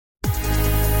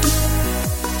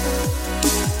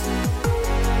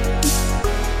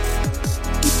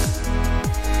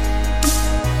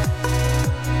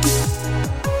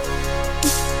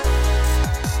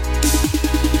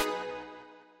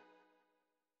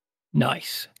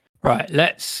Nice. Right,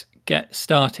 let's get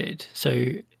started.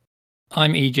 So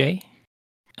I'm EJ.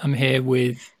 I'm here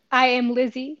with... I am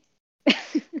Lizzie.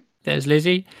 There's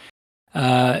Lizzie.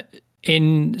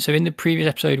 In the previous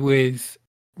episode with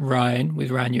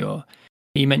Ranior,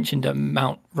 he mentioned a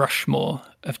Mount Rushmore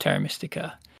of Terra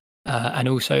Mystica, and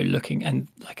also looking and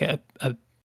like a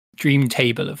dream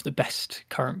table of the best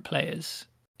current players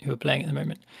who are playing at the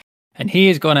moment. And he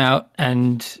has gone out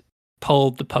and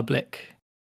polled the public,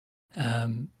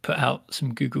 put out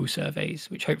some Google surveys,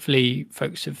 which hopefully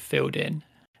folks have filled in.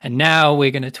 And now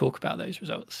we're going to talk about those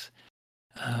results.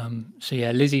 So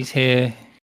yeah, Lizzie's here.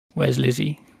 Where's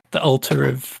Lizzie? The altar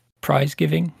of prize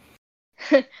giving.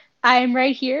 I'm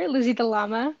right here, Lizzie the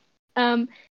llama. EJ,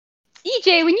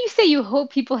 when you say you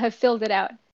hope people have filled it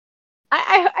out,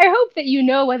 I hope that you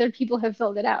know whether people have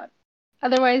filled it out.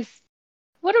 Otherwise,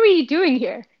 what are we doing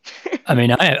here? I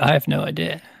mean, I have no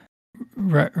idea.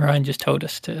 Ryan just told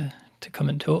us to come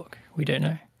and talk. We don't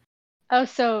know. Oh,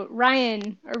 so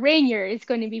Ryan or Rainier is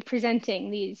going to be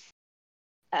presenting these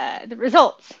the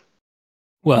results.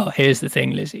 Well, here's the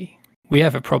thing, Lizzie. We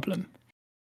have a problem.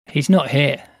 He's not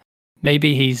here.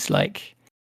 Maybe he's like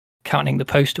counting the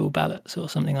postal ballots or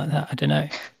something like that. I don't know.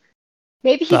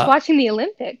 Maybe he's watching the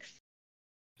Olympics.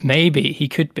 Maybe he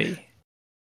could be.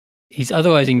 He's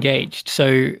otherwise engaged.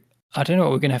 So I don't know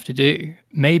what we're going to have to do.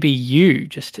 Maybe it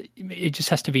just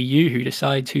has to be you who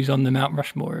decides who's on the Mount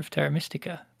Rushmore of Terra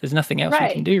Mystica. There's nothing else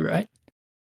we can do, right?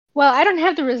 Well, I don't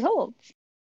have the results.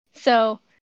 So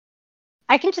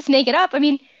I can just make it up. I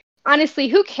mean, honestly,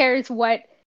 who cares what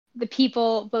the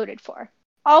people voted for?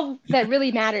 All that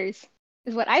really matters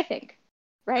is what I think,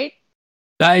 right?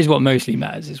 That is what mostly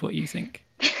matters, is what you think.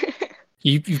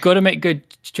 You've got to make good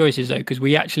choices, though, because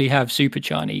we actually have Super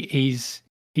Charney. He's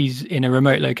in a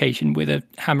remote location with a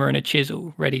hammer and a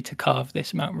chisel ready to carve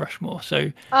this Mount Rushmore.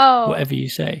 So whatever you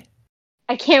say.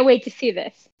 I can't wait to see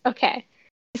this. Okay.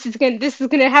 This is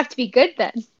gonna have to be good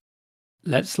then.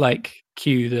 Let's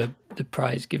cue the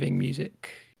prize giving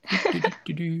music.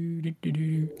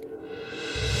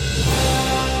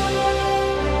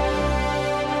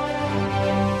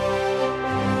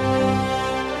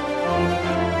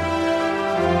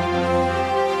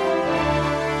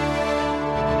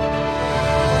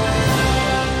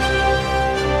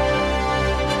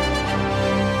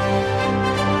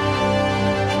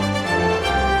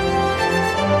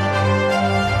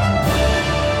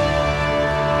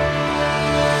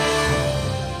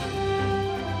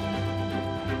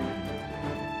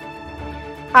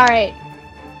 All right.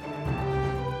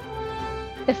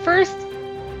 The first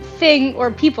thing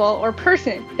or people or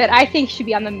person that I think should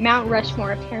be on the Mount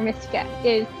Rushmore of Terra Mystica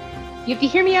is, you have to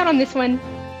hear me out on this one,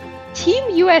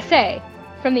 Team USA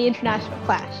from the International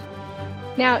Clash.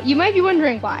 Now, you might be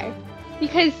wondering why.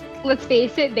 Because, let's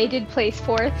face it, they did place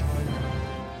 4th.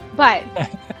 But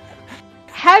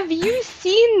have you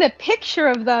seen the picture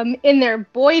of them in their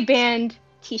boy band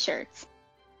t-shirts?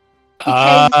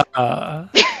 Because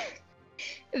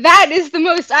that is the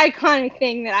most iconic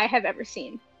thing that I have ever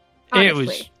seen. Honestly. It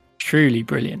was truly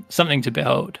brilliant. Something to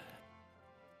behold.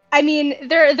 I mean,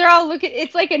 they're all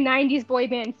it's like a 90s boy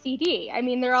band CD. I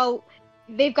mean,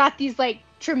 they've got these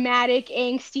dramatic,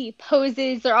 angsty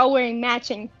poses. They're all wearing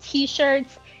matching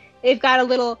t-shirts. They've got a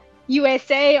little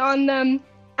USA on them.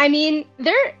 I mean,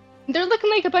 they're looking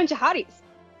like a bunch of hotties.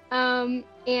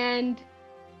 And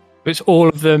it's all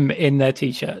of them in their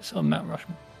t-shirts on Mount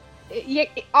Rushmore. Yeah,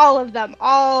 all of them,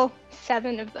 all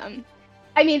 7 of them.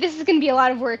 I mean, this is going to be a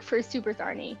lot of work for Super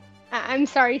Charney. I'm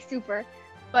sorry, Super,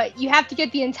 but you have to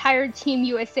get the entire Team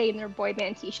USA in their boy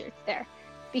band t-shirts there,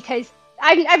 because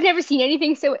I've never seen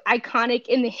anything so iconic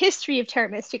in the history of Terra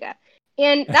Mystica,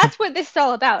 and that's what this is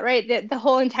all about, right? The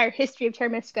whole entire history of Terra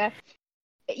Mystica.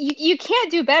 You can't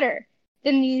do better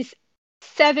than these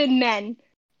 7 men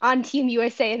on Team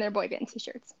USA in their boy band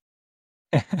t-shirts.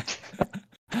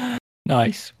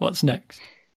 Nice. What's next?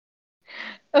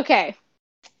 Okay.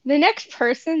 The next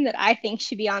person that I think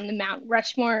should be on the Mount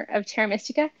Rushmore of Terra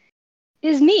Mystica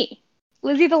is me,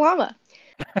 Lizzie the llama.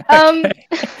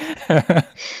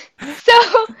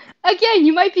 So, again,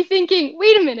 you might be thinking,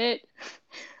 wait a minute.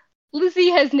 Lizzie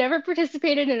has never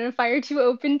participated in a Fire 2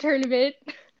 Open tournament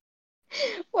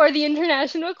or the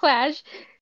International Clash.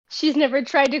 She's never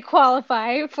tried to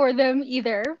qualify for them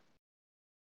either.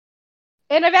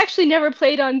 And I've actually never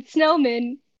played on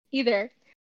Snellman either.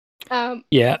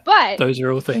 Yeah, but those are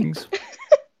all things.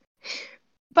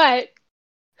 But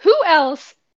who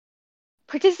else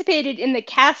participated in the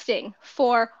casting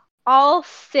for all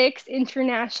 6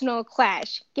 International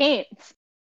Clash games?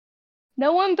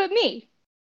 No one but me.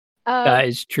 That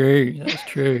is true. That's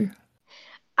true.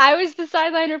 I was the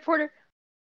sideline reporter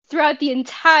throughout the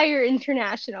entire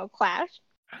international clash.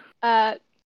 I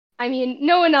mean,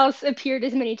 no one else appeared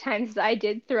as many times as I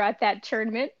did throughout that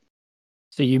tournament.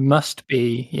 So you must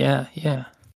be, yeah.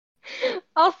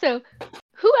 Also,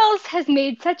 who else has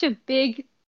made such a big,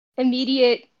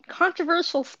 immediate,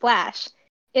 controversial splash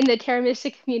in the Terra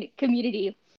Mystica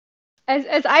community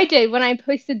as I did when I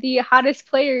posted the hottest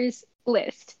players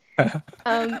list? I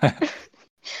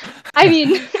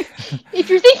mean, if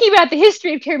you're thinking about the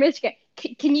history of Terra Mystica,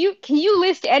 can you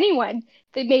list anyone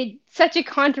that made such a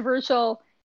controversial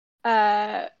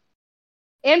and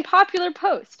popular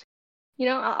post? You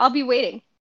know, I'll be waiting.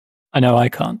 I know I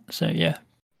can't, so yeah.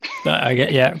 But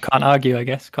can't argue, I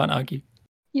guess. Can't argue.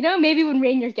 You know, maybe when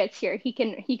Rainier gets here, he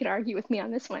can argue with me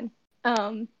on this one.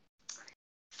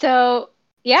 So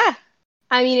yeah,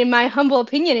 I mean, in my humble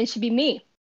opinion, it should be me.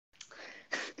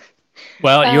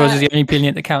 Well, yours is the only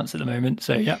opinion that counts at the moment,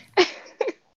 so yeah.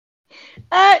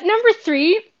 Number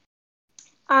 3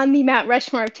 on the Mount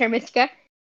Rushmore of Terra Mystica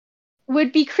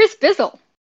would be Chris Bizzle.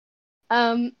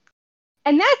 And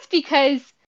that's because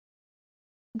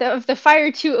of the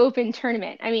Fire 2 Open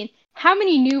tournament. I mean, how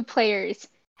many new players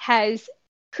has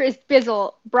Chris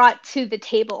Bizzle brought to the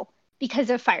table because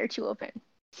of Fire 2 Open?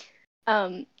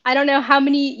 I don't know how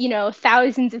many,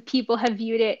 thousands of people have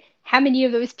viewed it, how many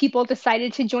of those people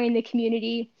decided to join the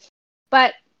community.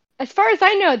 But as far as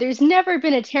I know, there's never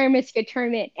been a Terra Mystica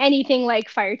tournament anything like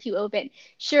Fire 2 Open.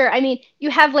 Sure, I mean,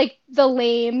 you have like the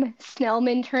lame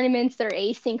Snellman tournaments that are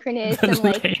asynchronous, and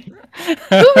like,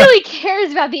 who really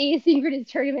cares about the asynchronous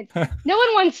tournaments? No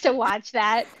one wants to watch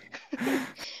that.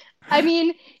 I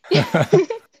mean,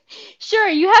 sure,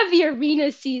 you have the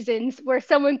arena seasons where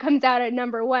someone comes out at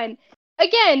number 1.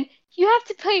 Again, you have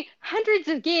to play hundreds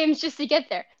of games just to get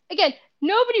there. Again,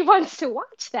 nobody wants to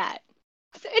watch that.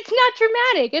 It's not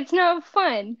dramatic. It's not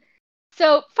fun.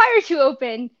 So Fire 2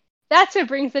 Open, that's what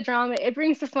brings the drama. It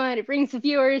brings the fun. It brings the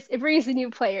viewers. It brings the new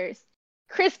players.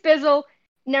 Chris Bizzle,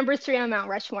 number 3 on Mount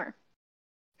Rushmore.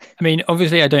 I mean,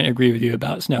 obviously, I don't agree with you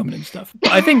about Snellman and stuff,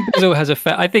 but I think Bizzle has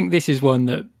I think this is one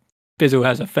that Bizzle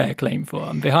has a fair claim for.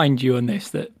 I'm behind you on this,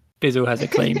 that Bizzle has a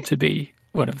claim to be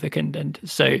one of the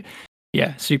contenders. So,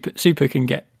 yeah, Super can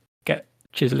get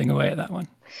chiseling away at that one.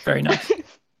 Very nice.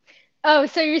 Oh,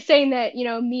 so you're saying that,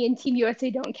 me and Team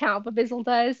USA don't count, but Bizzle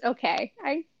does? Okay,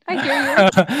 I hear you.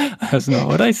 That's not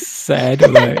what I said,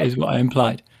 although it is what I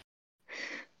implied.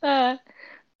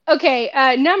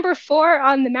 Okay, number 4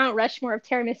 on the Mount Rushmore of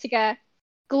Terra Mystica,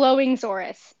 Glowing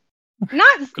Zorus.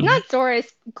 Not Zorus,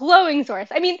 Glowing Zorus.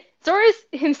 I mean, Zorus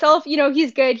himself,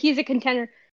 he's good, he's a contender,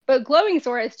 but Glowing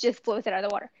Zorus just blows it out of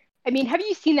the water. I mean, have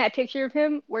you seen that picture of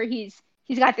him where he's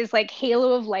got this like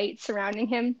halo of light surrounding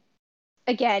him?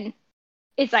 Again,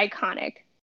 it's iconic.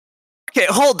 Okay,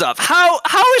 hold up. How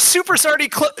is Super Sardi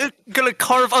gonna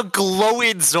carve a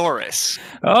glowing Zorus?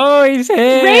 Oh, he's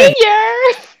here!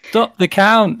 Rainier! Stop the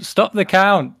count! Stop the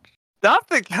count,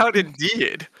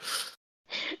 indeed.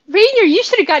 Rainier, you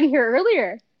should have gotten here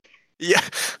earlier. Yeah,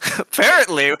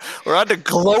 apparently we're on to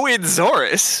glowing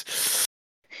Zorus.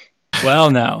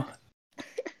 Well, now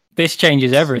this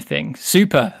changes everything.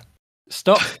 Super,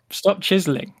 stop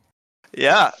chiseling.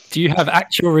 Yeah. Do you have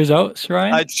actual results,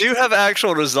 Ryan? I do have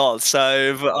actual results.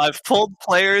 I've pulled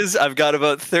players. I've got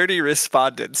about 30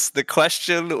 respondents. The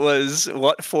question was,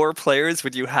 what 4 players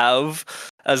would you have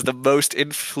as the most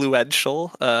influential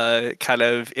kind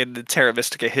of in the Terra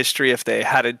Mystica history if they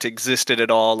hadn't existed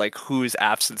at all? Like, whose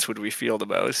absence would we feel the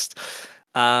most?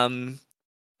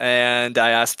 And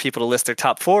I asked people to list their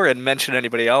top 4 and mention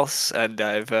anybody else, and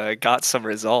I've got some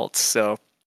results. So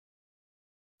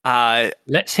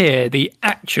let's hear the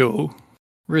actual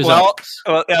results.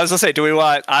 Well, I was gonna say, do we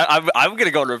want? I'm gonna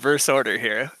go in reverse order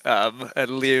here,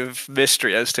 and leave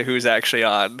mystery as to who's actually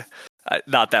on.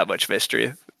 Not that much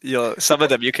mystery. Some of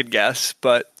them you can guess,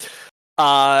 but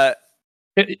to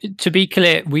be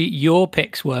clear, your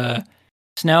picks were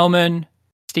Snellman,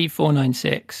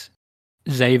 Steve496,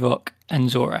 Zavok,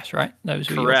 and Zoras, right? Those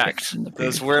were correct. Your picks in the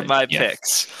Those were my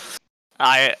picks.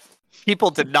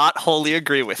 People did not wholly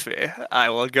agree with me.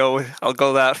 I'll go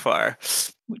that far.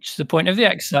 Which is the point of the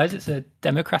exercise. It's a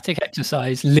democratic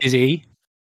exercise, Lizzie.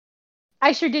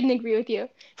 I sure didn't agree with you.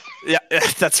 Yeah,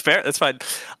 that's fair. That's fine.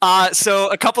 So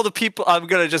a couple of the people, I'm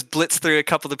going to just blitz through a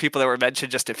couple of the people that were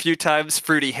mentioned just a few times.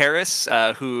 Fruity Harris,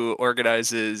 who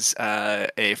organizes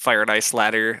a Fire and Ice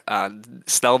ladder on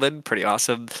Snellman. Pretty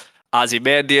awesome.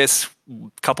 Ozymandias, a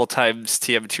couple times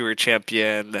TM Tour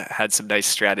champion, had some nice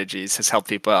strategies, has helped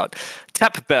people out.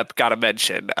 Tepbep got a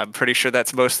mention. I'm pretty sure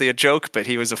that's mostly a joke, but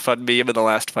he was a fun meme in the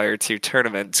last Fire 2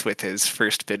 tournaments with his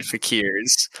first bid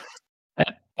Fakirs.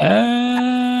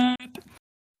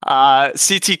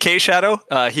 CTK Shadow,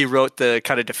 he wrote the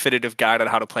kind of definitive guide on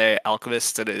how to play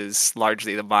Alchemist and is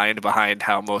largely the mind behind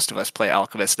how most of us play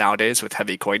Alchemist nowadays with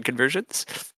heavy coin conversions.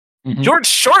 Mhm. George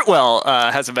Shortwell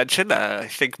has a mention, I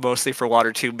think mostly for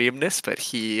Water 2 memeness, but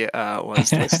he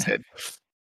was listed.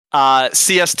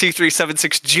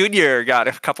 CS2376 Jr. got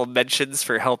a couple mentions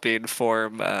for helping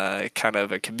form kind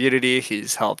of a community.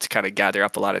 He's helped kind of gather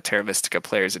up a lot of Terra Mystica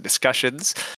players and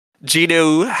discussions.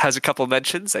 Gino has a couple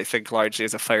mentions, I think largely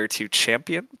as a Fire 2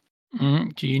 champion.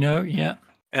 Gino, yeah.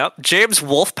 Yep. James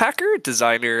Wolfpacker,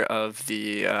 designer of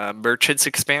the Merchants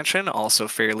expansion, also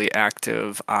fairly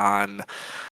active on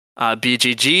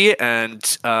BGG,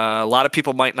 and a lot of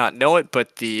people might not know it,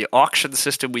 but the auction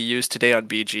system we use today on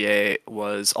BGA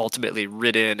was ultimately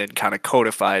written and kind of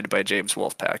codified by James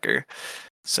Wolfpacker.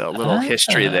 So a little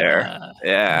history there.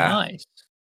 Yeah. Nice.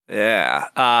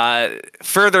 Yeah.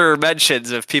 Further mentions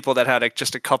of people that had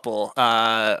just a couple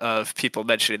of people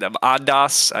mentioning them.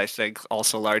 Ondas, I think,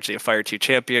 also largely a Fire 2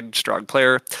 champion, strong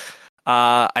player.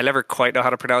 I never quite know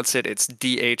how to pronounce it. It's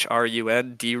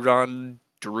DHRUN,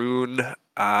 Drune.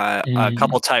 A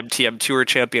couple-time TM Tour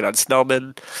champion on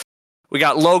Snellman. We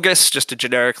got Logus, just a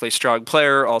generically strong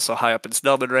player, also high up in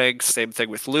Snellman ranks. Same thing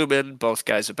with Lumen. Both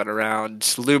guys have been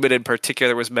around. Lumen in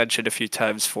particular was mentioned a few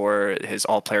times for his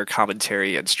all-player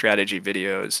commentary and strategy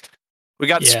videos. We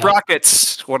got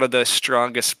Sprockets, one of the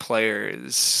strongest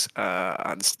players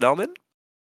on Snellman.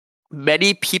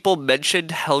 Many people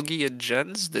mentioned Helgi and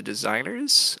Jens, the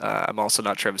designers. I'm also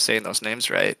not sure I'm saying those names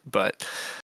right, but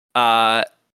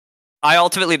I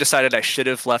ultimately decided I should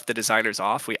have left the designers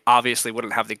off. We obviously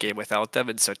wouldn't have the game without them,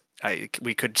 and so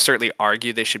we could certainly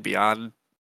argue they should be on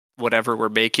whatever we're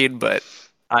making, but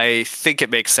I think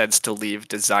it makes sense to leave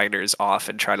designers off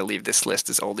and try to leave this list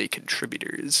as only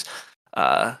contributors.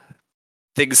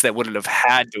 Things that wouldn't have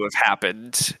had to have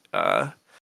happened. But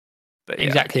yeah.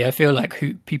 Exactly. I feel like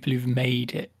people who've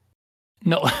made it,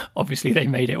 not obviously they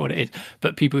made it what it is,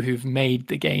 but people who've made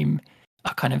the game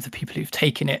are kind of the people who've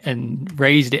taken it and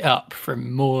raised it up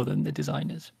from more than the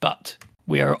designers. But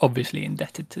we are obviously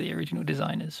indebted to the original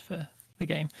designers for the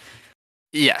game.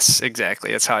 Yes,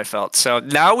 exactly. That's how I felt. So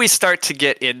now we start to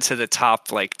get into the top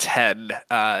 10.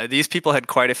 These people had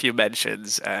quite a few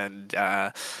mentions, and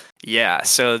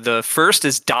so the first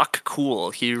is Doc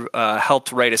Cool. He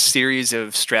helped write a series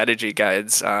of strategy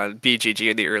guides on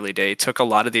BGG in the early day, took a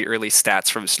lot of the early stats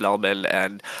from Snellman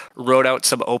and wrote out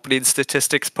some opening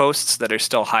statistics posts that are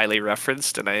still highly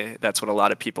referenced, and that's what a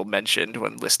lot of people mentioned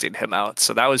when listing him out.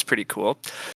 So that was pretty cool.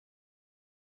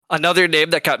 Another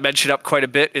name that got mentioned up quite a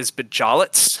bit is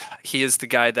Bajalitz. He is the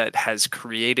guy that has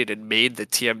created and made the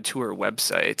TM Tour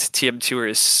website. TM Tour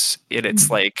is in its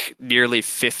nearly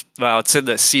it's in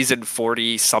the season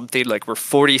 40 something. We're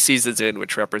 40 seasons in,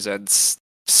 which represents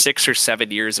 6 or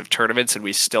 7 years of tournaments, and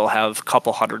we still have a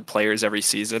couple hundred players every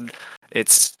season.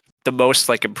 It's the most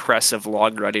impressive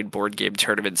long running board game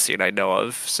tournament scene I know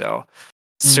of. So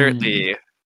certainly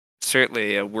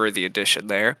a worthy addition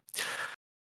there.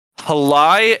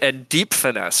 Halai and Deep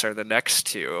Finesse are the next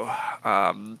two.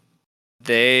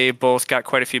 They both got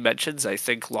quite a few mentions, I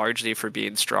think largely for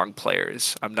being strong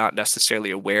players. I'm not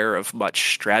necessarily aware of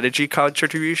much strategy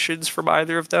contributions from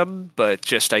either of them, but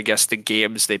just I guess the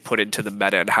games they put into the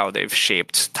meta and how they've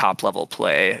shaped top-level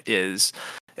play is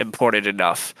important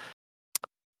enough.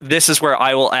 This is where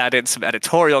I will add in some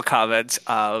editorial comments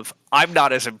of I'm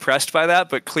not as impressed by that,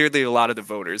 but clearly a lot of the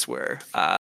voters were.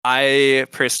 I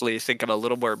personally think I'm a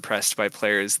little more impressed by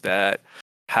players that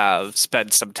have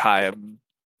spent some time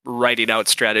writing out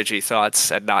strategy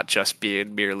thoughts and not just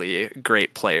being merely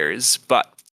great players.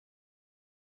 But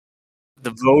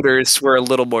the voters were a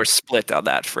little more split on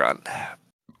that front.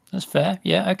 That's fair.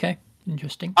 Yeah, okay.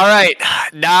 Interesting. All right,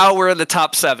 now we're in the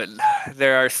top 7.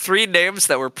 There are 3 names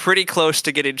that were pretty close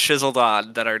to getting chiseled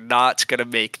on that are not going to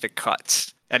make the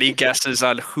cut. Any guesses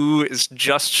on who is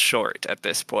just short at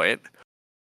this point?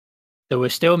 So we're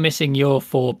still missing your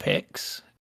 4 picks.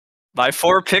 My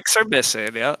 4 picks are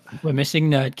missing, yeah. We're missing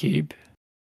Nerdcube.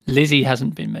 Lizzie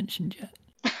hasn't been mentioned yet.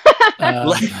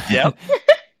 Yep.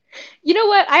 You know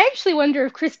what? I actually wonder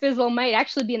if Chris Bizzle might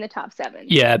actually be in the top 7.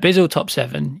 Yeah, Bizzle top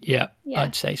 7. Yeah,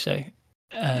 I'd say so.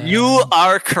 You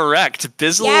are correct.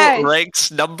 Bizzle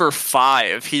ranks number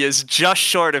 5. He is just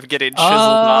short of getting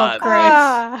chiseled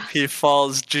on. He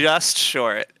falls just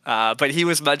short. But he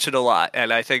was mentioned a lot,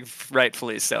 and I think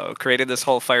rightfully so. Creating this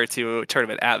whole Fire 2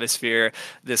 tournament atmosphere,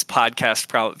 this podcast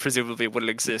presumably wouldn't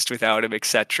exist without him,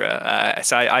 etc.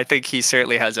 So I think he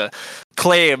certainly has a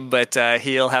claim, but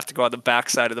he'll have to go on the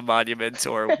backside of the monument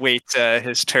or wait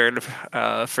his turn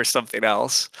for something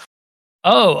else.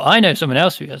 Oh, I know someone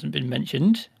else who hasn't been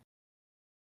mentioned.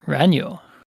 Ranior.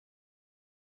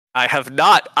 I have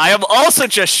not. I am also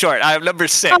just short. I am number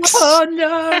 6. Oh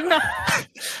no!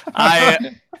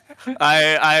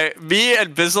 Me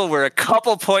and Bizzle were a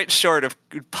couple points short of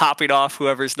popping off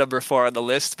whoever's number 4 on the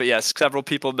list. But yes, several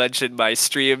people mentioned my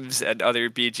streams and other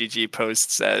BGG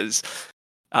posts as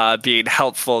being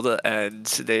helpful, and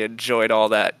they enjoyed all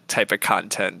that type of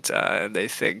content, and they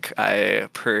think I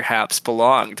perhaps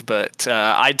belonged, but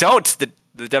I don't.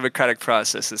 The democratic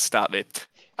process has stopped me.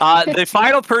 The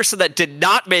final person that did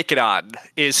not make it on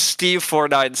is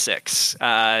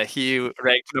Steve496. He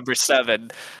ranked number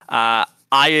 7.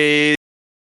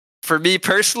 For me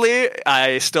personally,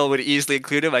 I still would easily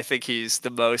include him. I think he's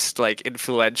the most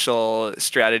influential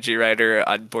strategy writer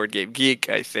on Board Game Geek.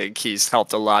 I think he's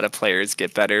helped a lot of players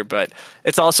get better, but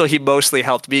it's also he mostly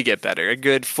helped me get better. A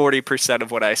good 40%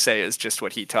 of what I say is just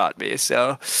what he taught me.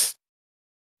 So,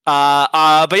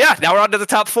 but yeah, now we're on to the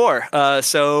top 4.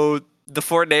 So the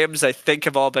 4 names I think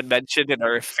have all been mentioned and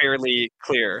are fairly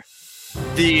clear.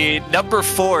 The number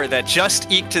 4 that just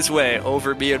eked his way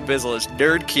over me and Bizzle is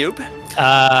NerdCube.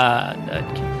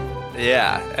 Nerdcube.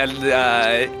 Yeah,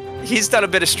 and he's done a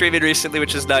bit of streaming recently,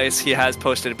 which is nice. He has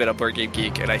posted a bit on Board Game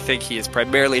Geek, and I think he is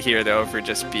primarily here, though, for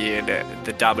just being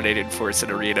the dominating force in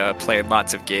Arena, playing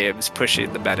lots of games,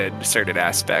 pushing the meta in certain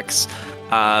aspects.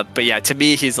 But yeah, to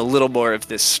me, he's a little more of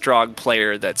this strong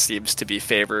player that seems to be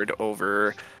favored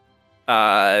over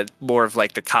more of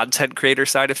the content creator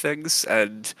side of things,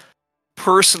 and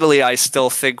personally, I still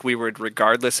think we would,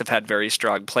 regardless, have had very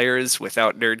strong players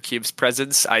without NerdCube's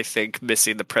presence. I think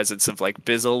missing the presence of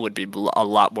Bizzle would be a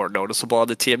lot more noticeable on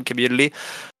the TM community.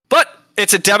 But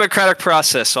it's a democratic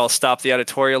process, so I'll stop the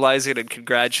editorializing and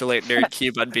congratulate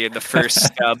NerdCube on being the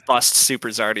first bust Super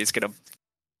Zardy's going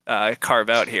to carve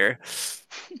out here.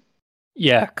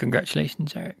 Yeah,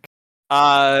 congratulations, Eric.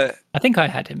 I think I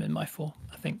had him in my 4.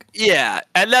 Yeah,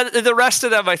 and then the rest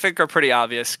of them I think are pretty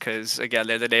obvious because, again,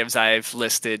 they're the names I've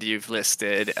listed, you've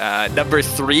listed. Number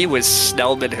 3 was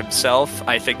Snellman himself.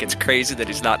 I think it's crazy that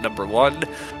he's not number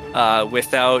 1.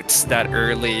 Without that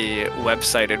early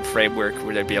website and framework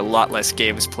where there'd be a lot less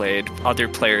games played, other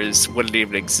players wouldn't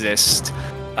even exist.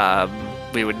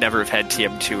 We would never have had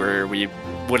TM Tour. We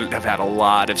wouldn't have had a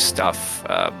lot of stuff.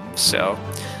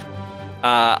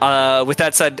 With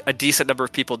that said, a decent number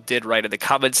of people did write in the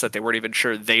comments that they weren't even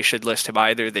sure they should list him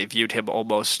either. They viewed him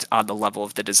almost on the level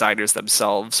of the designers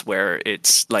themselves, where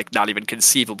it's not even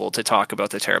conceivable to talk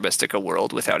about the Terra Mystica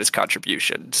world without his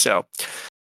contribution. So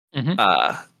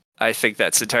I think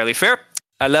that's entirely fair.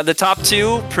 And then the top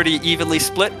 2, pretty evenly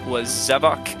split, was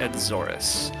Zevok and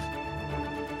Zoris.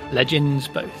 Legends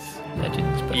both.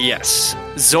 Yes.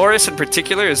 Zoris in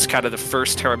particular is kind of the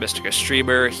first Terra Mystica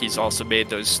streamer. He's also made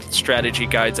those strategy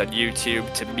guides on YouTube.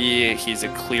 To me, he's a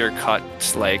clear-cut,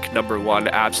 number 1,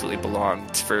 absolutely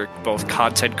belonged for both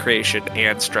content creation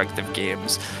and strength of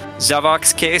games.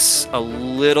 Zevok's case, a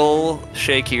little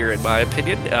shakier in my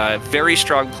opinion. Very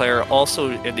strong player,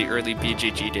 also in the early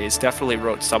BGG days. Definitely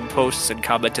wrote some posts and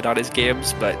commented on his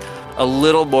games, but a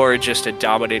little more just a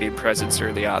dominating presence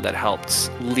early on that helped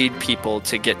lead people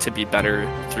to get to be better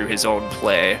through his own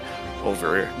play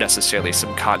over necessarily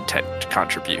some content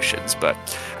contributions. But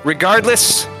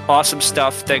regardless, awesome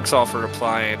stuff. Thanks all for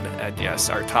replying. And yes,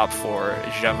 our top 4,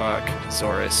 Zevok,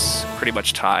 Zoris, pretty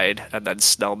much tied, and then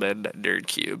Snellman,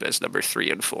 NerdCube as number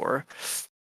 3 and 4.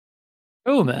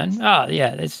 Oh man.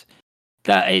 Yeah,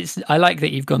 I like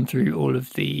that you've gone through all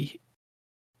of the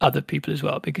other people as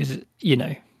well, because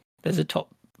there's a top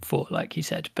 4, like you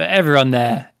said, but everyone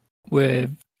there, we're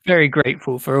very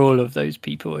grateful for all of those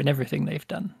people and everything they've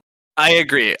done. I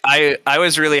agree. I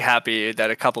was really happy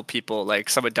that a couple people, like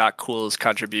some of Doc Cool's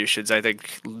contributions, I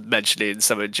think mentioning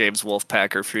some of James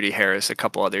Wolfpack or Fruity Harris, a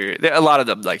lot of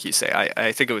them, like you say,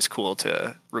 I think it was cool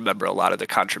to remember a lot of the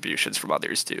contributions from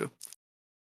others too.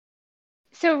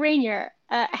 So Rainier,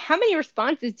 how many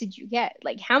responses did you get?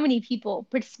 How many people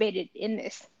participated in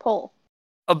this poll?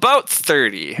 About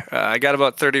 30. I got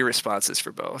about 30 responses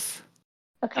for both.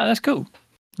 Okay. Oh, that's cool.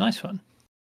 Nice one.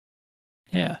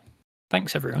 Yeah.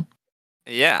 Thanks, everyone.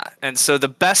 Yeah. And so the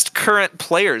best current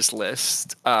players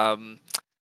list, I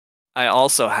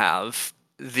also have.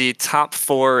 The top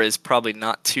 4 is probably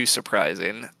not too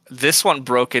surprising. This one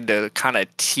broke into kind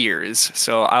of tiers,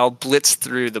 so I'll blitz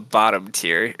through the bottom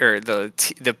tier, or the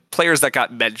players that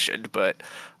got mentioned but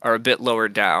are a bit lower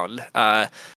down.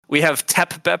 We have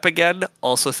Tep-Bep again.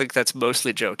 Also think that's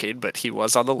mostly joking, but he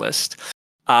was on the list.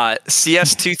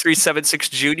 CS2376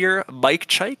 Jr., Mike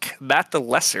Chike, Matt the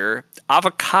Lesser,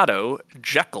 Avocado,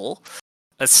 Jekyll,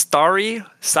 Astari,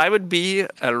 Simon B,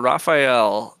 and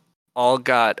Raphael all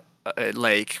got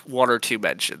 1 or 2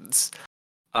 mentions.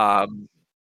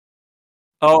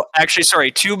 Oh, actually,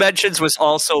 sorry. 2 mentions was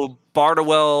also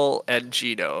Barnwell and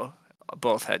Gino.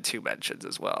 Both had 2 mentions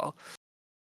as well.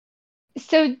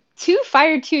 So 2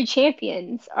 Fire 2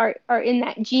 champions are in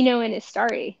that. Gino and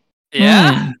Astari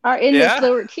Yeah, are in yeah. this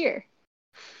lower tier.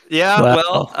 Yeah.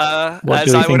 Well, what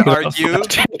as do we I would think of argue,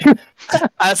 that?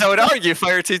 as I would argue,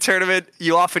 Fire 2 tournament,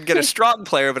 you often get a strong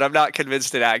player, but I'm not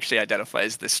convinced it actually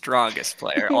identifies the strongest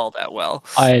player all that well.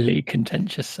 Highly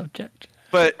contentious subject.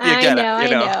 But you I get know, it, you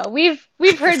know. I know.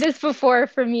 We've heard this before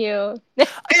from you.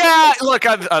 Yeah, look,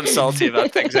 I'm salty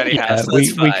about things anyhow. Yeah, So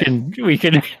it's we fine.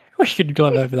 can go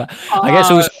over that. I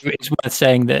guess also it's worth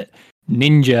saying that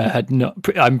Ninja had not.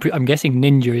 I'm guessing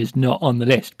Ninja is not on the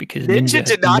list because Ninja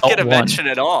did not get a won. mention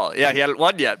at all. Yeah, he hadn't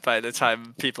won yet by the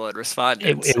time people had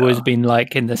responded. It was been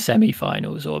like in the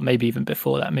semi-finals or maybe even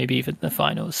before that, maybe even the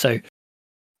finals. So,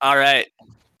 all right.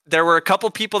 There were a couple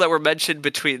people that were mentioned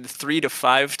between 3 to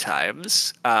 5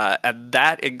 times, and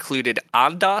that included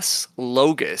Andas,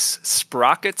 Logus,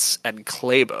 Sprockets, and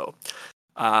Klebo.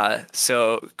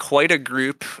 So quite a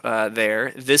group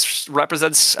there. This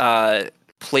represents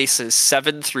places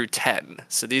 7 through 10.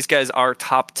 So these guys are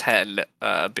top 10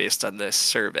 based on this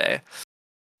survey.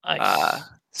 nice.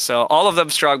 So all of them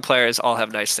strong players, all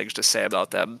have nice things to say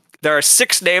about them. There are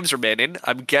 6 names remaining.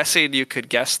 I'm guessing you could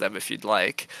guess them if you'd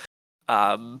like.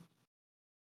 Do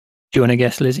you want to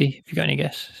guess, Lizzie? If you got any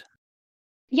guesses?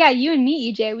 Yeah, you and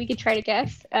me, EJ, we could try to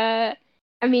guess. I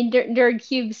mean, Nerd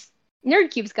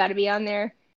Cube's got to be on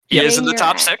there. He is in the Rainier,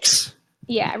 top 6.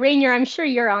 Yeah, Rainier, I'm sure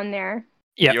you're on there.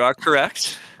 Yep. You are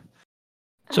correct.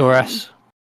 Zoras.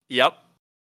 Yep.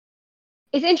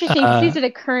 It's interesting because these are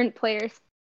the current players.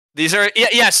 These are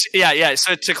yeah.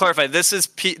 So to clarify, this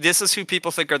is who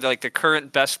people think are the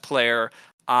current best player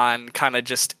on kind of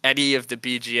just any of the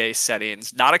BGA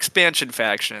settings, not expansion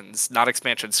factions, not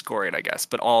expansion scoring, I guess,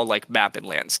 but all like map and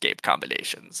landscape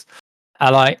combinations.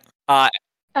 Ally. I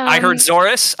heard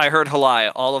Zoras, I heard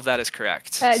Halai. All of that is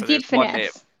correct. So Deep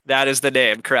Finesse. That is the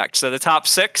name, correct. So the top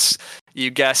 6,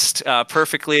 you guessed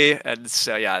perfectly, and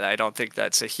so yeah, I don't think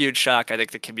that's a huge shock. I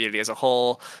think the community as a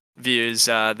whole views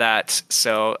that.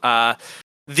 So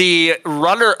the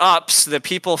runner-ups, the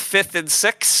people 5th and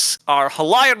 6th, are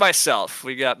Halai and myself.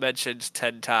 We got mentioned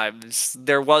 10 times.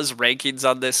 There was rankings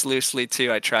on this loosely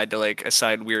too. I tried to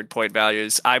assign weird point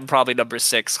values. I'm probably number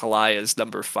 6. Halai is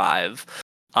number 5.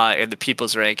 In the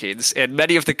people's rankings. In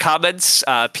many of the comments,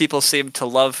 people seem to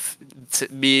love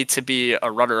me to be a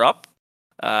runner-up.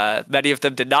 Many of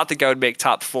them did not think I would make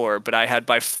top 4, but I had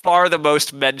by far the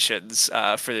most mentions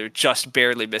for just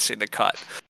barely missing the cut.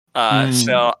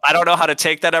 So I don't know how to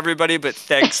take that, everybody, but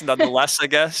thanks nonetheless, I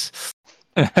guess.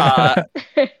 And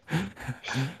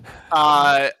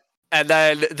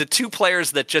then the 2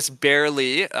 players that just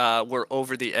barely were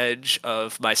over the edge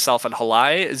of myself and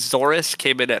Halai, Zoras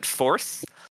came in at 4th.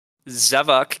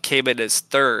 Zevuk came in as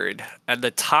 3rd, and the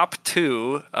top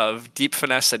 2 of Deep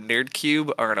Finesse and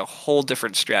Nerdcube are in a whole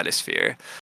different stratosphere.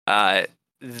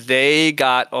 They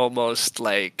got almost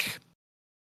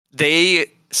they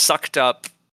sucked up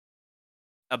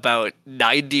about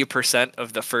 90%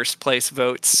 of the first place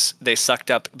votes. They sucked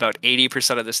up about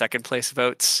 80% of the second place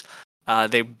votes.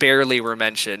 They barely were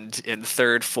mentioned in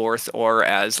 3rd, 4th, or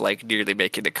as nearly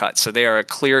making the cut. So they are a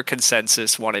clear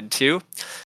consensus 1 and 2.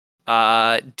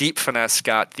 Deep Finesse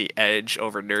got the edge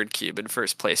over Nerdcube in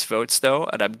first place votes, though,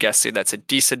 and I'm guessing that's a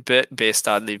decent bit based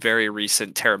on the very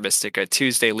recent Terra Mystica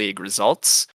Tuesday League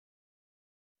results.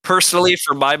 Personally,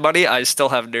 for my money, I still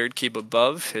have Nerdcube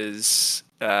above. His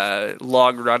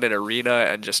long run in Arena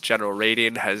and just general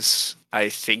rating I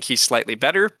think he's slightly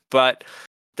better, but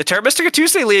the Terra Mystica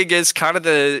Tuesday League is kind of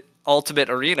the ultimate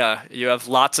arena. You have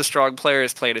lots of strong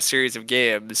players playing a series of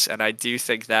games, and I do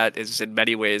think that is in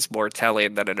many ways more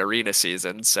telling than an arena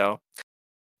season. So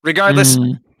regardless,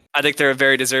 I think they're a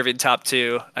very deserving top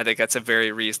 2. I think that's a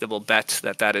very reasonable bet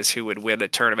that is who would win a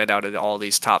tournament out of all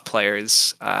these top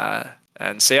players.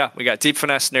 And so yeah, we got Deep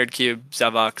Finesse, Nerdcube,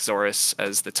 Zevuk, Zoras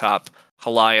as the top,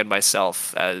 Halai and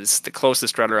myself as the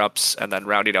closest runner-ups, and then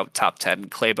rounding out top 10,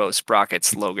 Klebo,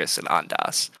 Sprockets, Logus, and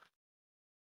Andas.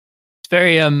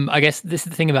 Very I guess this is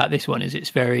the thing about this one is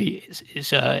it's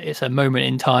a moment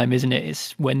in time, isn't it?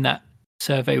 It's when that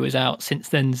survey was out. Since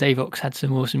then, Zavox had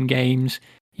some awesome games.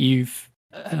 You've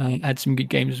had some good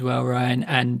games as well, Ryan.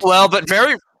 And but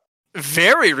very,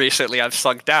 very recently I've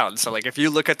sunk down. So if you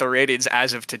look at the ratings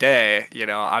as of today,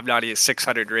 I'm not a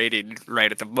 600 rating right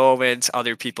at the moment.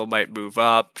 Other people might move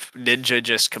up. Ninja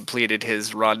just completed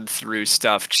his run through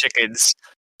stuff. Chickens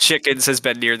Chickens has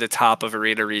been near the top of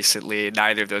Arena recently.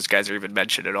 Neither of those guys are even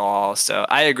mentioned at all. So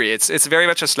I agree. It's very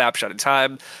much a snapshot in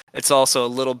time. It's also a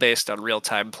little based on real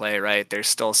time play, right? There's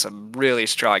still some really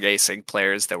strong async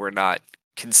players that we're not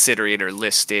considering or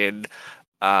listing.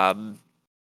 It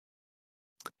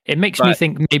makes me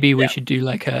think maybe we should do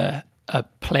like a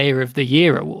Player of the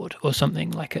Year award or something,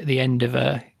 like at the end of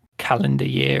a calendar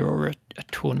year or a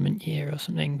tournament year or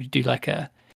something. We do like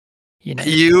a,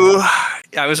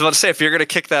 I was about to say, if you're gonna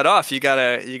kick that off, you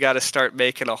gotta start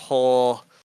making a whole.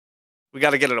 We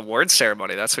gotta get an award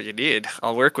ceremony. That's what you need.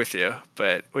 I'll work with you,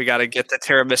 but we gotta get the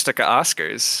Terra Mystica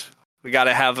Oscars. We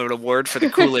gotta have an award for the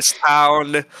coolest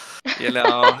town.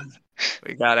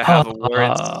 We gotta have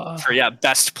awards for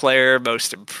best player,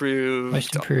 most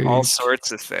improved, all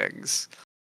sorts of things.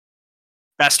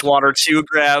 Best water 2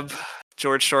 grab.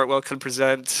 George Shortwell can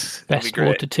present. Best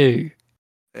water 2.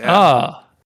 Yeah.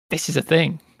 This is a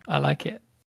thing. I like it.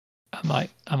 I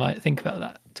might think about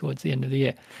that towards the end of the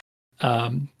year.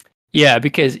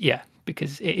 Because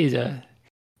it is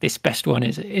this best one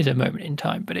is a moment in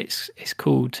time, but it's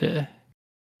cool to,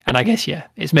 and I guess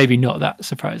it's maybe not that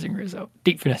surprising result.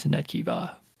 Deep Finesse and Nedcube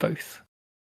are both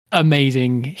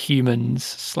amazing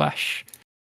humans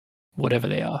 / whatever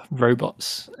they are,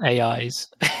 robots, AIs.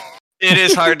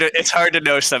 It's hard to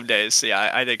know some days.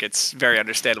 Yeah, I think it's very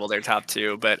understandable they're top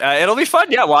 2, but it'll be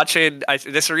fun. Yeah, watching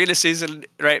this Arena season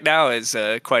right now is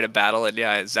quite a battle, and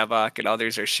Zevok and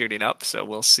others are shooting up. So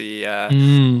we'll see.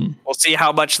 We'll see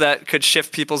how much that could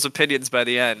shift people's opinions by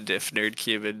the end. If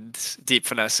Nerdcube and Deep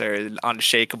Finesse are an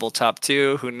unshakable top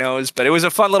 2, who knows? But it was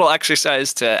a fun little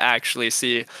exercise to actually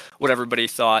see what everybody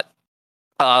thought.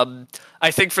 I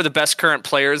think for the best current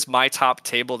players, my top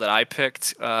table that I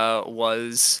picked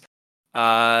was.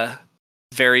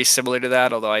 Very similar to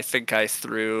that, although I think I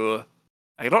don't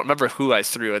remember who I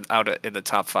threw out in the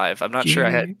top 5. I'm not sure I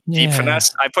had Deep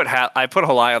Finesse. I put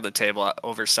Halai on the table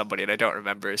over somebody, and I don't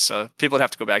remember, so people would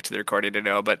have to go back to the recording to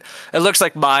know, but it looks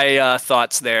like my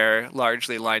thoughts there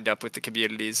largely lined up with the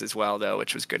communities as well, though,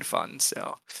 which was good fun.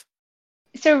 So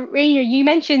Rainier, you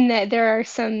mentioned that there are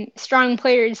some strong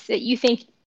players that you think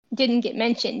didn't get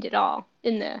mentioned at all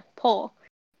in the poll.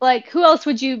 Like, who else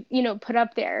would you put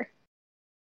up there?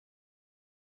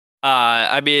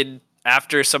 I mean,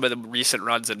 after some of the recent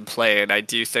runs in play, and I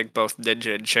do think both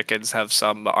Ninja and Chickens have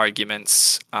some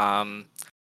arguments.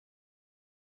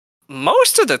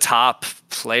 Most of the top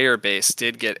player base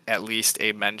did get at least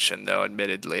a mention, though,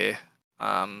 admittedly.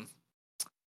 I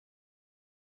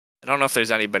don't know if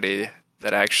there's anybody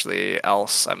that actually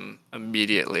else I'm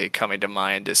immediately coming to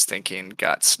mind as thinking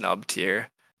got snubbed here.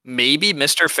 Maybe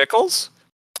Mr. Fickles?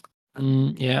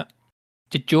 Yeah.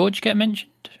 Did George get mentioned?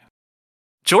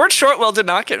 George Shortwell did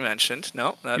not get mentioned.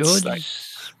 No, that's George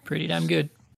pretty damn good.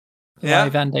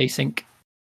 Live and async.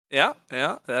 Yeah,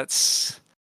 that's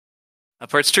that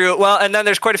part's true. Well, and then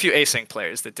there's quite a few async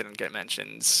players that didn't get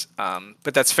mentions,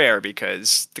 but that's fair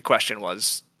because the question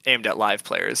was aimed at live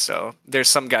players. So there's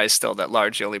some guys still that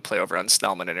largely only play over on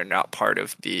Snellman and are not part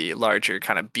of the larger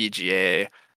kind of BGA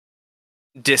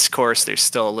discourse. There's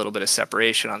still a little bit of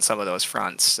separation on some of those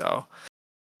fronts. So.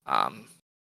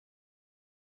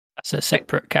 That's a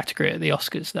separate category at the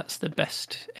Oscars. That's the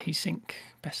best async,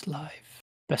 best live,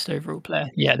 best overall player.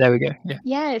 Yeah, there we go.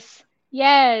 Yeah.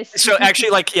 Yes. So actually,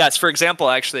 for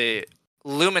example,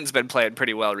 Lumen's been playing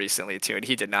pretty well recently too, and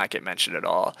he did not get mentioned at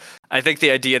all. I think the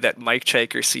idea that Mike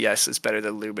Chaker CS is better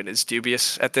than Lumen is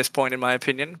dubious at this point, in my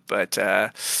opinion. But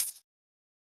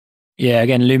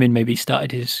again, Lumen maybe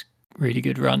started his really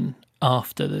good run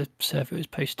after the server was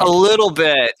posted. A little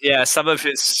bit, yeah. Some of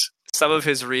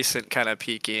his recent kind of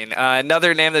peaking.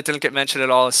 Another name that didn't get mentioned at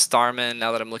all is Starman.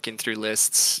 Now that I'm looking through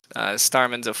lists,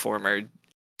 Starman's a former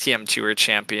TM Tour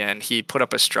champion. He put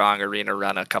up a strong arena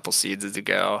run a couple seasons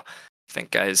ago. I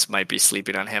think guys might be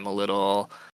sleeping on him a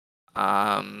little.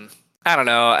 I don't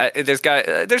know.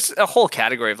 There's a whole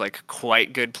category of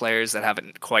quite good players that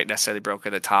haven't quite necessarily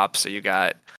broken the top. So you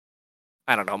got,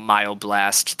 I don't know,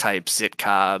 Myoblast type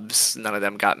Zitcobs. None of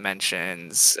them got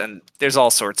mentions. And there's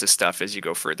all sorts of stuff as you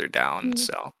go further down.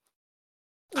 So,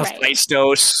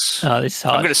 Hephaestus. Oh, this is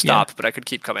hard. I'm going to stop, but I could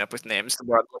keep coming up with names the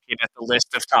more I'm looking at the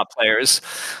list of top players.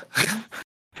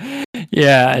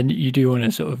 Yeah, and you do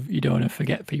want to you don't want to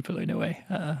forget people in a way.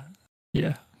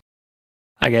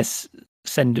 I guess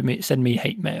send me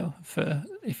hate mail for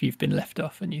if you've been left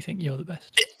off and you think you're the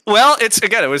best. Well,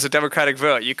 it was a democratic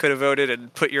vote. You could have voted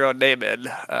and put your own name in,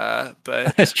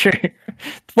 but that's true.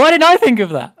 Why didn't I think of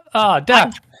that?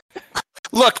 Damn.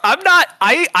 Look,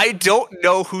 I don't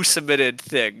know who submitted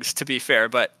things, to be fair,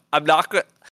 but I'm not going.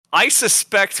 I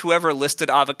suspect whoever listed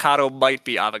Avocado might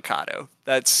be Avocado.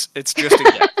 It's just a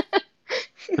guess.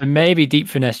 But maybe Deep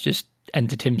Finesse just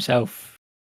entered himself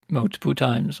multiple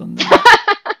times on the.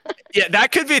 Yeah,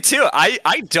 that could be too.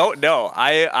 I don't know.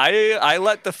 I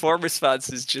let the form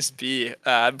responses just be.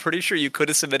 I'm pretty sure you could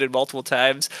have submitted multiple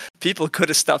times. People could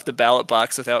have stuffed the ballot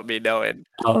box without me knowing.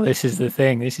 Oh, this is the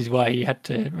thing. This is why you had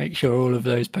to make sure all of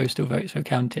those postal votes were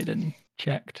counted and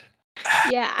checked.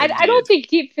 Yeah, I don't think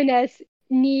Deep Finesse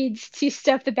needs to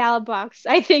stuff the ballot box.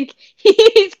 I think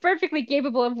he's perfectly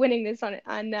capable of winning this on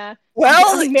merit.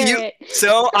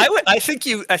 I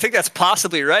think that's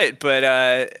possibly right.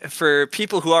 But for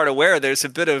people who aren't aware, there's a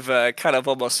bit of kind of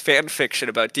almost fan fiction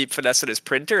about Deep Finesse and his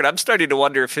printer, and I'm starting to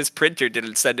wonder if his printer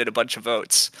didn't send in a bunch of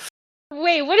votes.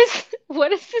 Wait, what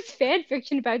is this fan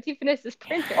fiction about Deep Finesse's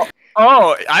printer?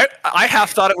 Oh, I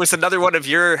half thought it was another one of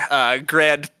your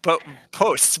grand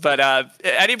posts, but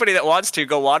anybody that wants to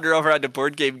go wander over onto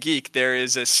Board Game Geek. There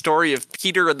is a story of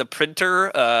Peter and the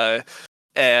printer,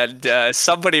 and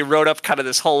somebody wrote up kind of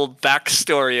this whole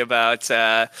backstory about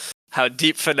how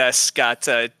Deep Finesse got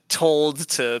told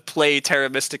to play Terra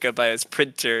Mystica by his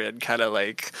printer, and kind of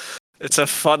like. It's a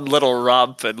fun little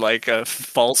romp and like a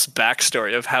false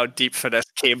backstory of how Deep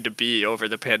Finesse came to be over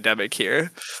the pandemic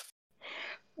here.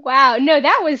 Wow, no,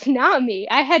 that was not me.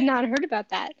 I had not heard about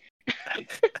that.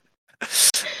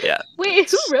 Yeah. Wait,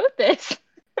 who wrote this?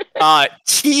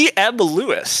 T.M.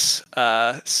 Lewis.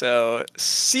 So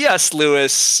C.S.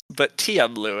 Lewis, but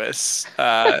T.M. Lewis.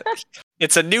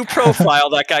 It's a new profile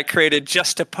that got created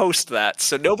just to post that,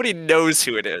 so nobody knows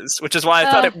who it is, which is why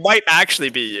I thought it might actually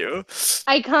be you.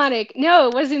 Iconic. No,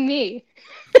 it wasn't me.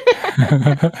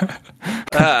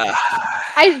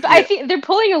 I think they're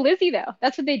pulling a Lizzie though.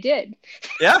 That's what they did.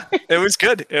 Yeah, it was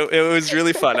good. It was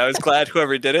really fun. I was glad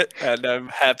whoever did it, and I'm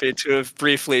happy to have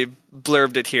briefly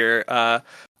blurbed it here. I'll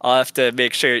have to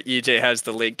make sure EJ has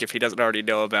the link if he doesn't already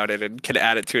know about it and can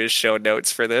add it to his show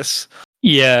notes for this.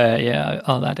 Yeah,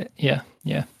 I'll add it. Yeah.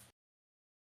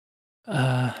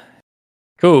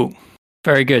 Cool.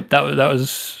 Very good. That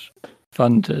was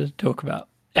fun to talk about.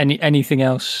 Anything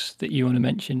else that you want to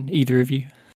mention, either of you?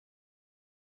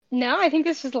 No, I think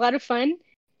this was a lot of fun.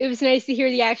 It was nice to hear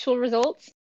the actual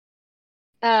results.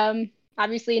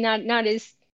 Obviously not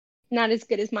as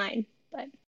good as mine, but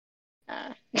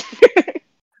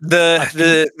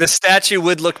The statue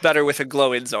would look better with a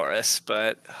glowing Zorus,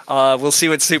 but we'll see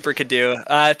what Super can do.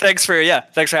 Thanks for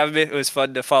having me. It was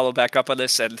fun to follow back up on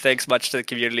this, and thanks much to the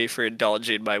community for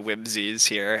indulging my whimsies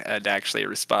here and actually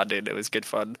responding. It was good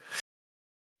fun.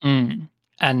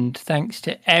 And thanks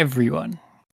to everyone.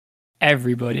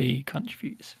 Everybody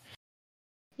contributes.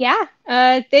 Yeah.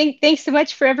 Thanks so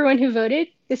much for everyone who voted.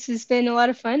 This has been a lot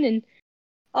of fun, and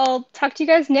I'll talk to you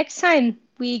guys next time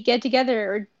we get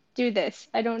together or do this.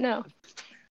 I don't know.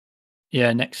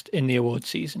 Yeah, next in the award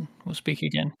season. We'll speak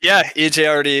again. Yeah, EJ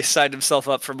already signed himself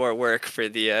up for more work for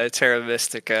the Terra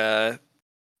Mystica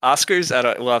Oscars.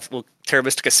 Terra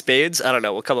Mystica Spades. I don't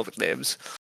know. We'll come up with names.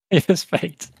 Yeah,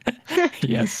 Spades.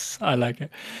 Yes, I like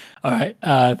it. All right.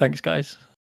 Thanks, guys.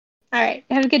 All right.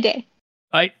 Have a good day.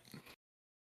 Bye.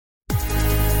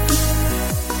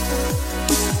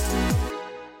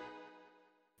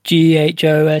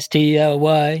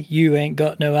 GHOSTLY, you ain't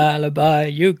got no alibi.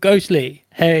 You're ghostly.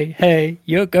 Hey,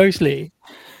 you're ghostly.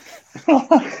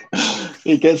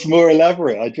 It gets more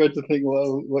elaborate. I dread to think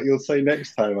what you'll say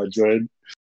next time I join.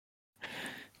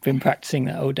 Been practicing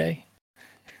that all day.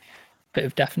 Bit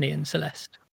of Daphne and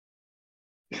Celeste.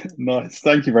 Nice.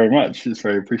 Thank you very much. It's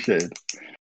very appreciated.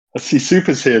 I see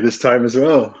Super's here this time as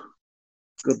well.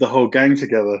 Got the whole gang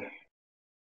together.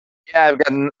 Yeah,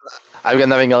 I've got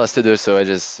nothing else to do, so I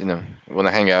just, want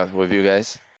to hang out with you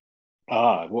guys.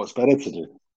 What's better to do?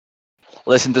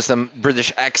 Listen to some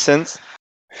British accents.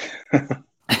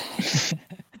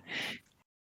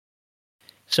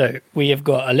 So we have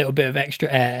got a little bit of extra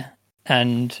air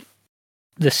and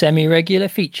the semi-regular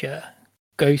feature,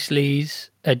 Ghostly's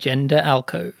Agenda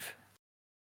Alcove.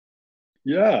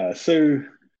 Yeah, so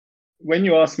when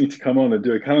you asked me to come on and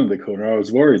do a calendar corner, I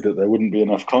was worried that there wouldn't be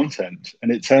enough content.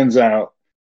 And it turns out,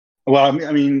 well,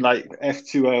 I mean, like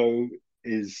F2O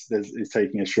is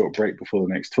taking a short break before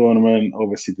the next tournament.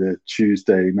 Obviously, the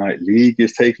Tuesday Night League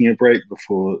is taking a break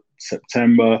before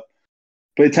September.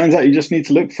 But it turns out you just need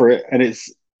to look for it. And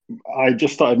I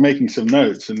just started making some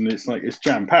notes, and it's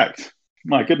jam-packed.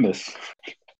 My goodness.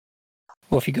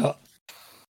 What have you got?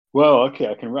 Well, okay,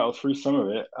 I can rattle through some of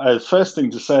it. First thing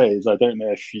to say is I don't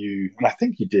know if you, and I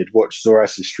think you did, watch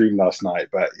Zoras' stream last night,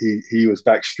 but he was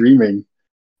back streaming,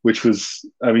 which was,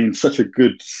 such a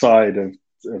good side of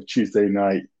Tuesday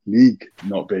Night League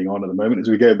not being on at the moment as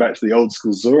we go back to the old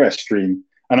school Zoras stream.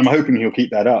 And I'm hoping he'll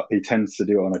keep that up. He tends to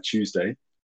do it on a Tuesday.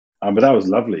 But that was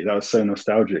lovely. That was so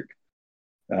nostalgic.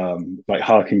 like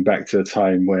harking back to a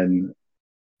time when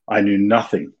I knew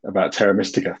nothing about Terra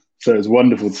Mystica. So it was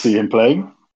wonderful to see him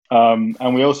playing.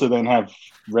 And we also then have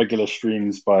regular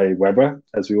streams by Weber,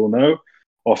 as we all know,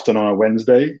 often on a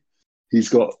Wednesday. He's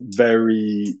got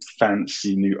very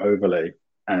fancy new overlay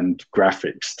and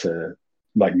graphics to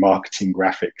like marketing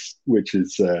graphics, which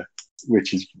is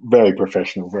very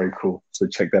professional, very cool. So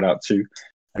check that out too.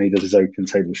 And he does his open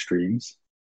table streams.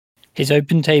 His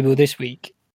open table this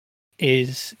week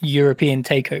is European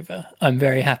Takeover. I'm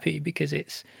very happy because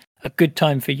it's a good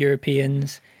time for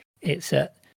Europeans. It's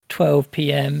at 12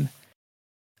 p.m.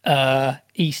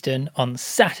 Eastern on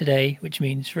Saturday, which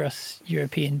means for us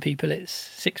European people it's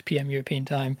 6 p.m. European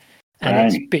time. And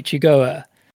it's Bichigoa,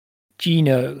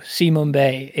 Gino, Simon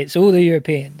Bay. It's all the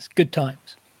Europeans. Good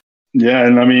times. Yeah,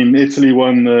 and I mean, Italy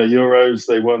won the Euros,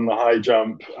 they won the high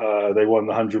jump, they won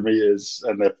the 100 meters,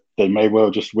 and they may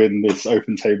well just win this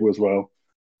open table as well.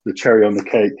 The cherry on the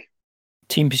cake.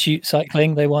 Team Pursuit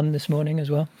Cycling, they won this morning as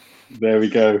well. There we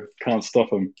go. Can't stop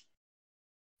them.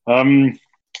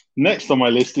 Next on my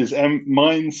list is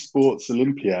Mind Sports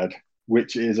Olympiad,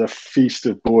 which is a feast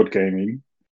of board gaming,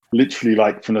 literally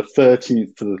like from the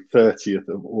 13th to the 30th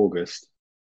of August.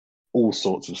 All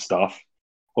sorts of stuff.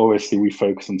 Obviously, we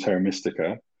focus on Terra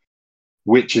Mystica,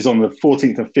 which is on the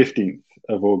 14th and 15th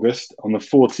of August. On the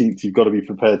 14th, you've got to be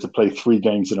prepared to play 3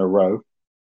 games in a row,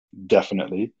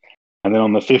 definitely. And then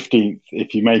on the 15th,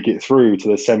 if you make it through to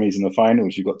the semis and the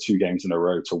finals, you've got 2 games in a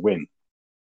row to win.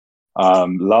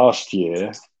 Last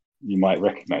year, you might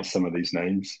recognize some of these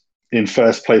names. In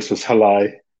first place was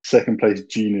Halai, second place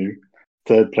Genu,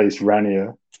 third place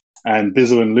Ranier, and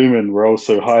Bizzle and Lumen were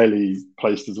also highly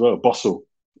placed as well. Bossel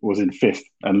was in 5th,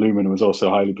 and Lumen was also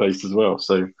highly placed as well.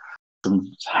 So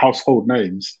some household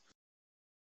names.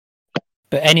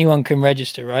 But anyone can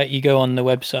register, right? You go on the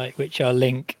website, which I'll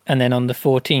link, and then on the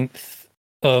 14th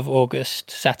of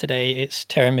August, Saturday, it's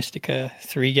Terra Mystica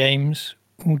 3 games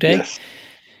all day. Yes.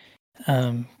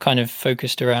 Kind of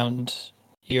focused around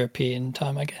European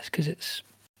time, I guess, because it's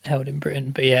held in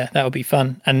Britain. But yeah, that'll be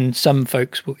fun. And some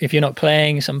folks, if you're not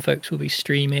playing, some folks will be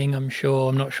streaming, I'm sure.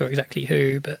 I'm not sure exactly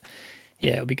who, but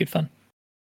yeah, it'll be good fun.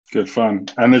 Good fun.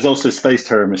 And there's also Space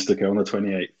Terra Mystica on the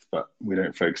 28th, but we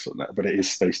don't focus on that. But it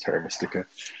is Space Terra Mystica,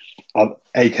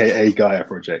 aka Gaia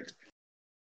Project.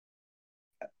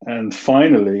 And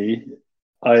finally,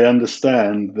 I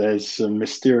understand there's some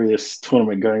mysterious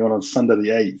tournament going on Sunday the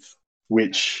 8th,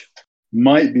 which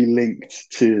might be linked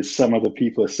to some of the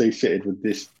people associated with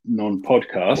this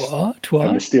non-podcast. What?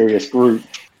 A mysterious group.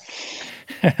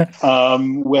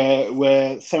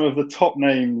 Where some of the top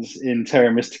names in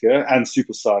Terra Mystica and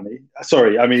Super Sani,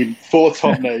 4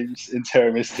 top names in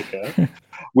Terra Mystica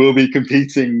will be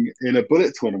competing in a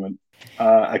bullet tournament,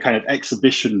 a kind of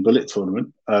exhibition bullet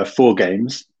tournament, 4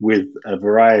 games with a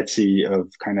variety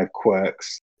of kind of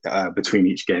quirks between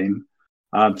each game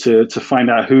to find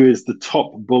out who is the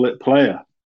top bullet player.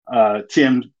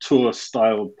 TM Tour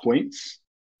style points,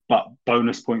 but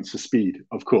bonus points for speed,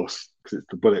 of course, because it's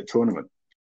the bullet tournament.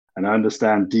 And I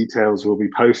understand details will be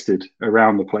posted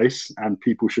around the place and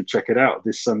people should check it out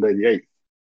this Sunday, the 8th.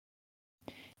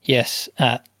 Yes,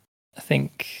 at I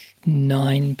think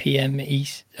 9 p.m.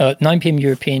 9 p.m.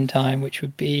 European time, which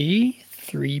would be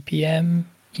 3 p.m.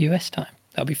 US time.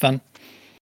 That'll be fun.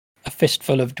 A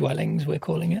fistful of dwellings, we're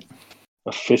calling it.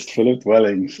 A fistful of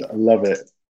dwellings. I love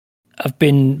it. I've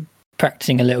been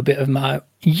practicing a little bit of my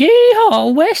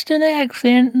yeehaw Western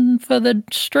accent for the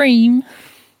stream.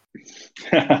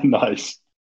 Nice.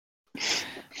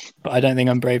 But I don't think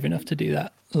I'm brave enough to do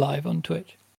that live on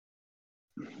Twitch.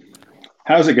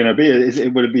 How's it going to be?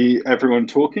 Would it be everyone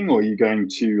talking, or are you going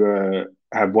to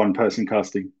have one person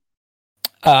casting?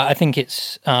 I think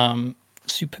it's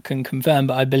Super can confirm,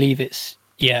 but I believe it's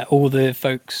all the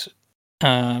folks,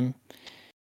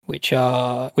 which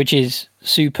is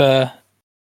Super,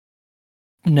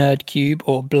 Nerd Cube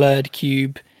or Blurred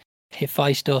Cube,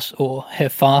 Hephaestus or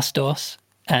Hephaestus,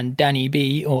 and Danny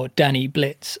B or Danny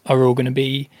Blitz are all going to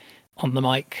be on the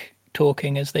mic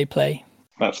talking as they play.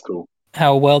 That's cool.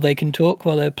 How well they can talk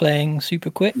while they're playing super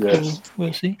quick, yes.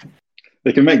 We'll see.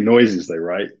 They can make noises though,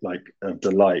 right? Like of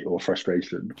delight or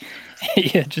frustration.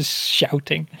 Yeah, just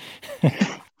shouting.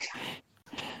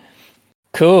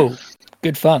 Cool.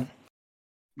 Good fun.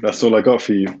 That's all I got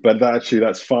for you. But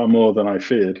that's far more than I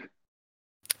feared.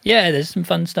 Yeah, there's some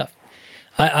fun stuff.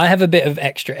 I have a bit of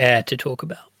extra air to talk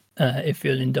about, if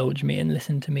you'll indulge me and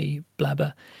listen to me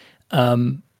blabber.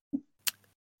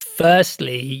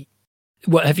 Firstly,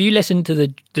 have you listened to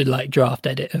the like draft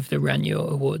edit of the Ranier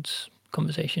Awards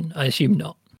conversation? I assume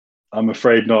not. I'm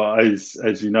afraid not.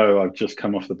 As you know, I've just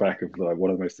come off the back of like one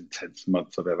of the most intense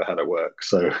months I've ever had at work.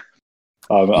 So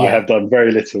I have done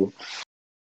very little.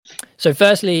 So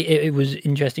firstly, it was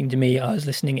interesting to me. I was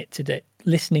listening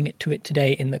to it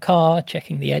today in the car,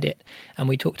 checking the edit, and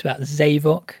we talked about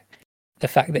Zavok, the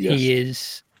fact that he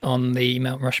is on the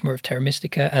Mount Rushmore of Terra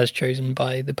Mystica as chosen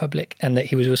by the public, and that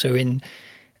he was also in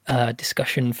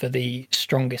discussion for the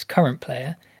strongest current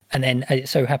player. And then it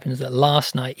so happens that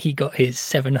last night he got his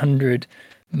 700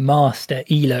 master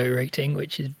ELO rating,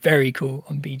 which is very cool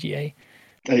on BGA.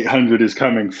 800 is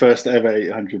coming. First ever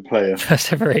 800 player.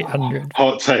 First ever 800.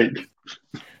 Hot take.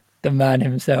 The man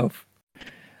himself.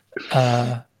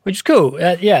 Which is cool.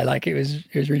 Like it was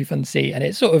really fun to see. And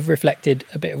it sort of reflected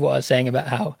a bit of what I was saying about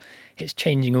how it's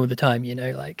changing all the time,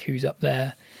 like who's up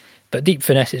there. But Deep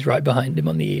Finesse is right behind him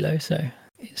on the ELO, so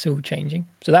it's all changing.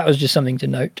 So that was just something to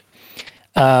note.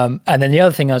 And then the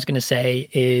other thing I was going to say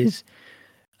is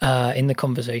in the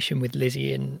conversation with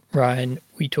Lizzie and Ryan,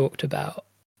 we talked about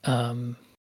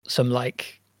some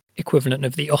like equivalent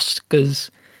of the Oscars,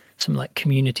 some like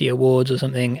community awards or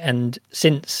something. And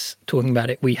since talking about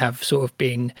it, we have sort of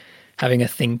been having a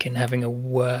think and having a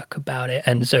work about it.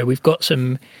 And so we've got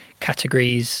some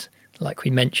categories, like we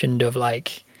mentioned, of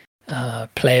like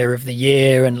player of the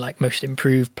year and like most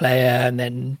improved player, and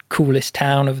then coolest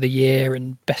town of the year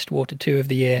and best water 2 of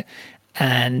the year.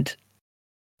 And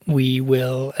we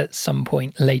will at some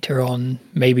point later on,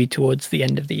 maybe towards the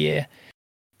end of the year,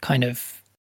 kind of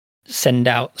send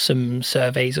out some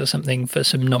surveys or something for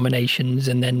some nominations,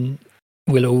 and then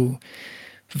we'll all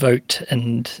vote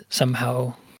and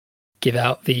somehow give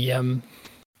out the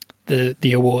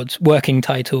awards. Working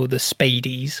title, the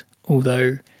Spadies,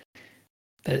 although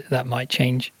that might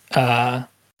change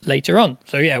later on.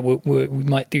 So yeah, we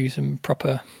might do some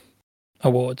proper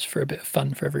awards for a bit of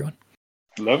fun for everyone.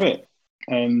 Love it.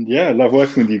 And yeah, I love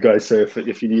working with you guys. So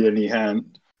if you need any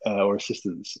hand or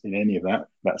assistance in any of that,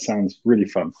 that sounds really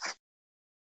fun.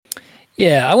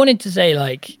 Yeah, I wanted to say,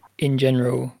 like, in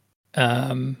general,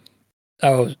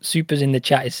 Super's in the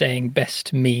chat is saying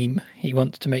best meme. He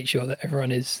wants to make sure that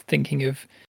everyone is thinking of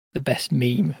the best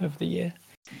meme of the year.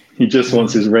 He just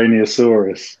wants his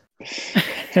Rainiosaurus.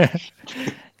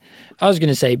 I was going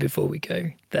to say before we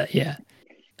go that,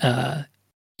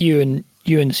 you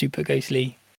and Super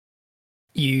Ghostly,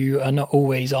 you are not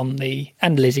always on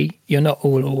and Lizzie, you're not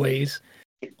always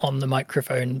on the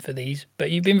microphone for these,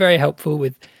 but you've been very helpful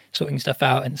with sorting stuff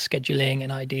out and scheduling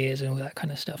and ideas and all that kind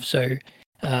of stuff. So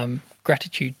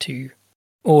gratitude to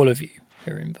all of you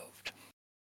who are involved.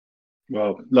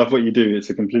 Well, love what you do. It's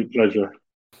a complete pleasure.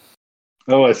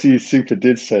 Oh, I see Super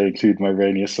did say include my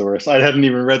Rainiosaurus. I hadn't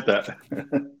even read that.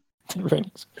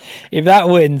 If that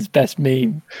wins best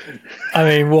meme, I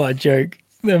mean, what a joke.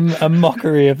 A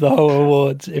mockery of the whole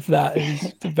awards if that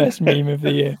is the best meme of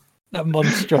the year. That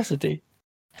monstrosity.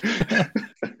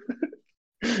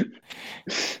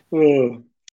 Oh,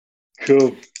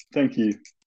 cool. Thank you.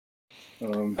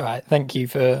 All right. Thank you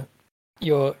for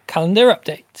your calendar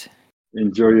update.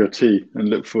 Enjoy your tea and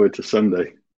look forward to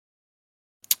Sunday.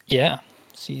 Yeah.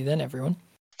 See you then, everyone.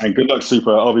 And good luck,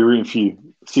 Super. I'll be rooting for you.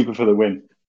 Super for the win.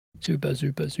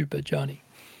 Super, Johnny.